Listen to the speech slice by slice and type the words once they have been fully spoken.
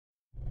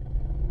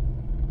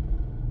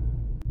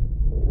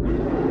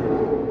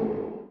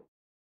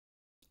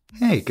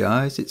Hey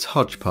guys, it's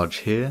Hodgepodge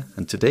here,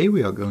 and today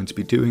we are going to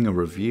be doing a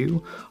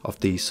review of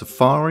the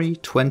Safari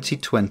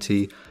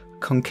 2020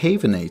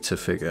 Concavenator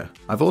figure.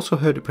 I've also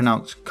heard it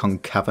pronounced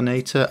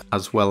Concavenator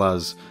as well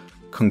as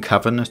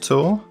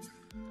Concavenator,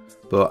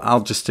 but I'll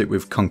just stick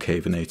with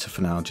Concavenator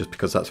for now just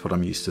because that's what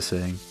I'm used to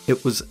saying.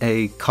 It was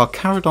a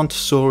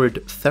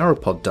Carcharodontosaurid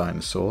theropod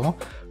dinosaur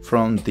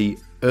from the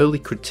early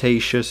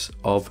Cretaceous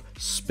of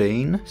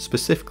Spain,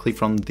 specifically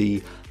from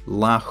the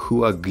La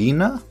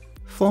Huaguina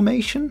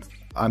formation.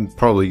 I'm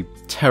probably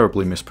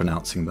terribly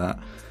mispronouncing that.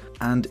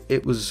 And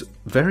it was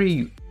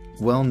very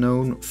well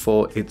known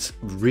for its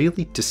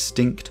really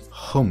distinct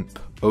hump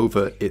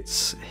over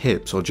its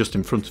hips, or just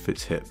in front of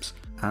its hips.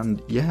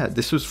 And yeah,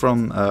 this was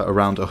from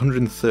around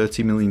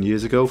 130 million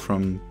years ago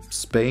from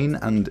Spain,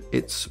 and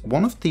it's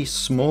one of the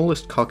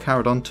smallest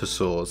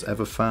Carcharodontosaurs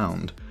ever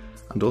found,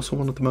 and also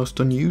one of the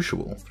most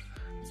unusual.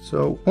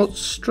 So what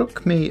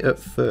struck me at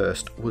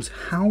first was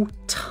how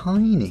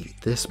tiny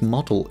this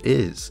model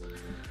is.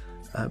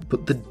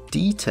 But the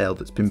detail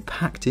that's been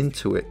packed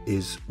into it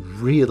is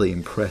really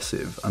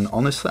impressive, and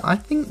honestly I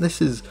think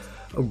this is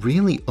a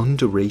really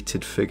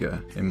underrated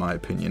figure in my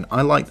opinion.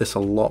 I like this a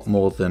lot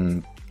more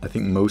than I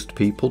think most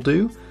people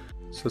do.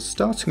 So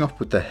starting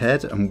off with the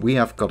head, and we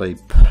have got a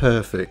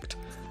perfect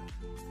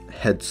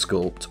head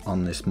sculpt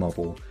on this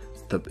model.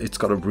 It's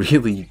got a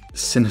really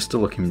sinister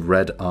looking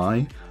red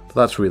eye, but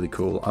that's really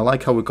cool. I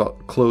like how we've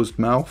got closed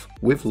mouth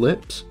with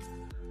lips.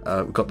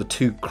 We've got the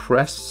two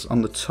crests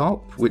on the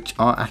top, which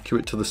are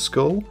accurate to the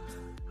skull,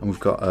 and we've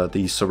got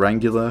the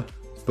syringular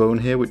bone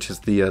here, which is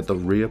the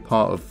rear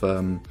part of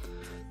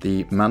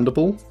the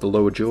mandible, the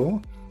lower jaw.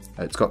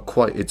 It's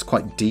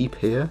quite deep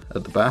here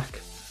at the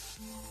back,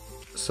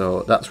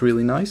 so that's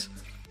really nice.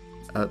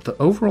 The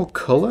overall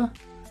colour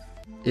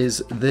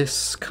is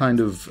this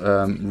kind of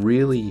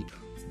really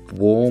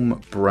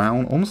warm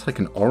brown, almost like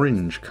an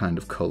orange kind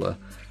of colour.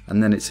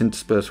 And then it's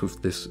interspersed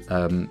with this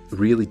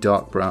really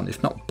dark brown,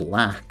 if not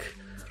black,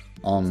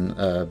 on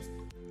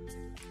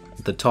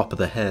the top of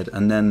the head.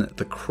 And then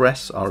the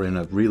crests are in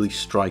a really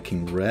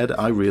striking red.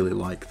 I really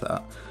like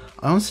that.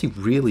 I honestly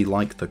really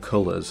like the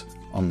colours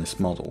on this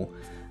model.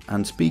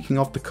 And speaking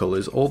of the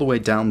colours, all the way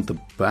down the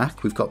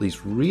back, we've got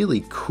these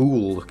really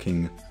cool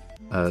looking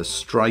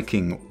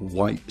striking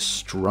white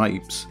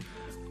stripes.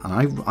 And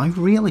I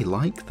really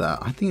like that.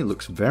 I think it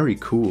looks very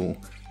cool.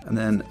 And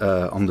then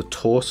on the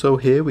torso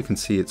here, we can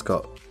see it's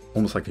got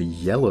almost like a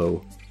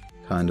yellow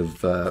kind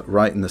of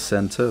right in the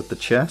center of the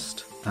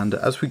chest. And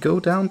as we go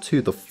down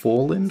to the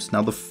forelimbs,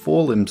 now the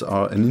forelimbs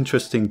are an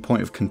interesting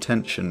point of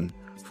contention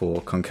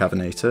for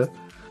Concavenator,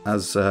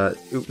 as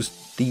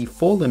the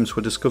forelimbs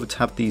were discovered to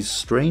have these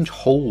strange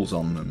holes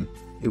on them.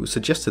 It was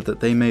suggested that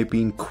they may have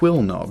been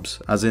quill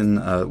knobs, as in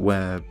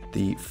where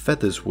the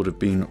feathers would have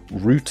been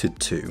rooted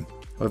to.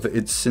 However,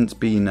 it's since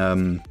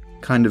been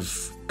kind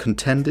of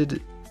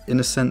contended in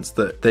a sense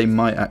that they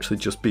might actually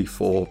just be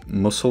for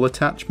muscle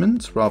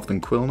attachments rather than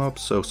quill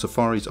knobs, so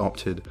Safari's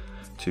opted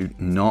to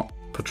not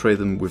portray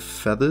them with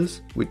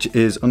feathers, which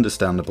is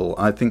understandable.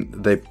 I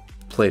think they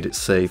played it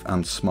safe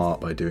and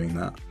smart by doing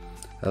that.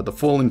 The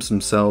forelimbs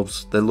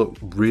themselves, they look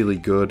really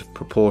good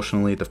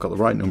proportionally. They've got the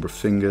right number of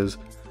fingers,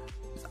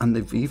 and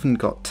they've even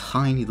got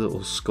tiny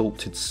little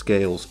sculpted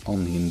scales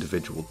on the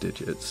individual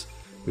digits,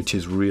 which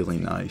is really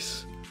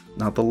nice.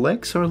 Now the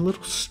legs are a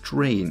little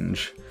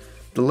strange.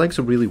 The legs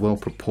are really well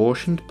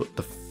proportioned, but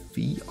the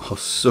feet are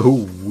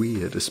so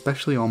weird,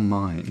 especially on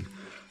mine.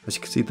 As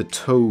you can see, the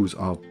toes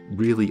are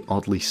really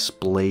oddly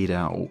splayed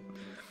out,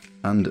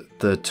 and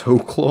the toe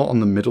claw on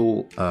the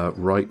middle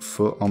right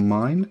foot on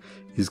mine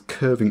is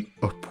curving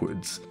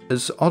upwards.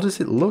 As odd as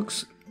it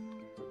looks,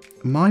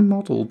 my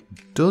model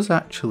does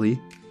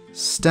actually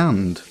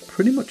stand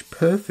pretty much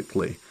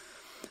perfectly.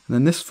 And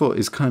then this foot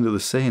is kind of the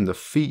same. The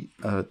feet,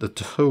 the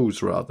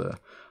toes rather,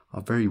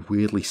 are very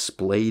weirdly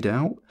splayed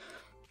out.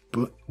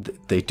 But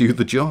they do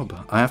the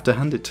job. I have to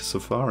hand it to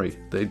Safari.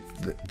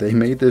 They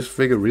made this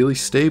figure really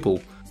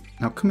stable.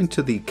 Now coming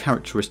to the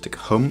characteristic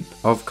hump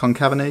of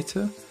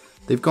Concavenator,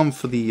 they've gone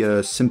for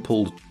the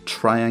simple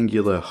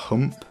triangular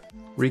hump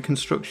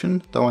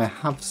reconstruction, though I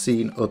have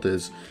seen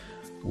others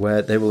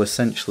where they will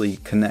essentially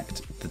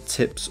connect the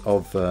tips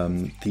of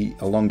the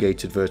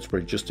elongated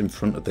vertebrae just in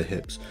front of the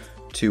hips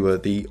to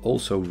the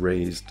also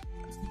raised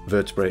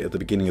vertebrae at the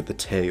beginning of the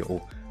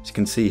tail. As you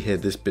can see here,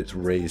 this bit's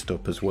raised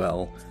up as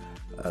well.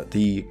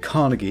 The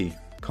Carnegie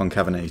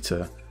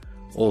Concavenator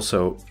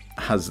also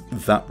has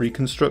that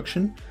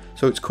reconstruction,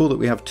 so it's cool that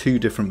we have two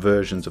different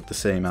versions of the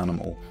same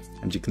animal.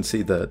 And you can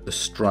see the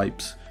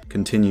stripes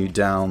continue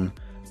down,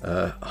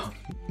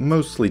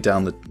 mostly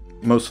down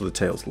most of the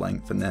tail's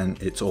length, and then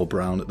it's all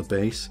brown at the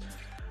base.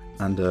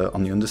 And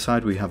on the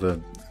underside we have a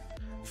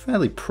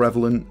fairly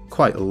prevalent,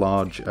 quite a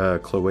large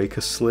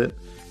cloaca slit,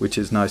 which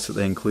is nice that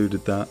they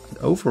included that.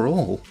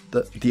 Overall,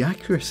 the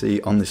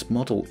accuracy on this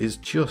model is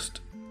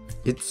just...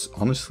 it's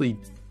honestly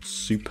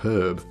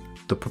superb.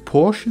 The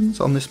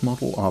proportions on this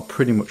model are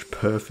pretty much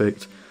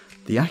perfect.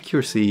 The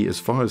accuracy, as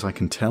far as I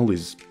can tell,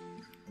 is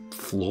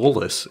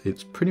flawless.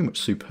 It's pretty much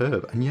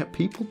superb, and yet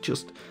people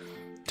just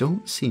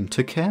don't seem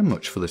to care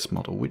much for this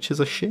model, which is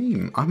a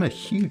shame. I'm a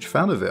huge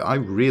fan of it. I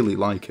really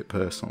like it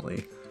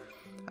personally.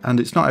 And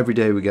it's not every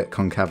day we get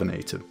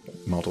Concavenator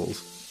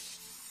models.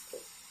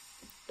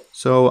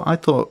 So I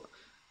thought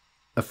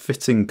a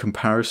fitting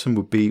comparison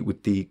would be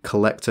with the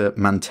collector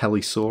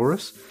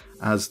Mantellisaurus,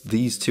 as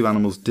these two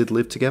animals did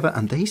live together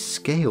and they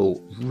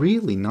scale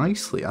really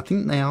nicely. I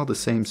think they are the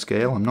same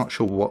scale. I'm not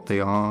sure what they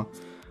are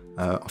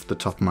off the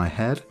top of my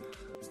head.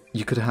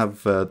 You could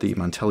have the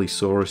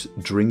Mantellisaurus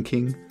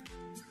drinking,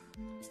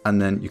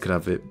 and then you could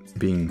have it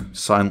being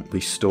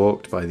silently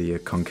stalked by the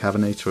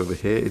Concavenator over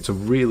here. It's a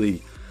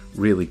really,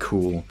 really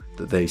cool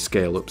that they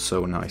scale up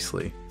so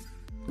nicely.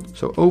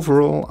 So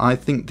overall, I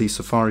think the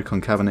Safari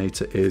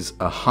Concavenator is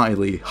a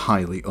highly,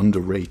 highly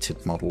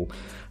underrated model,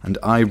 and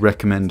I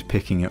recommend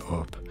picking it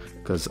up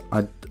because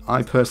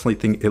I personally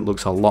think it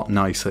looks a lot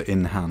nicer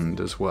in hand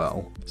as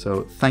well.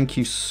 So thank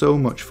you so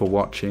much for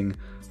watching.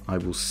 I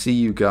will see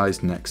you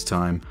guys next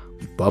time.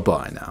 Bye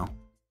bye now.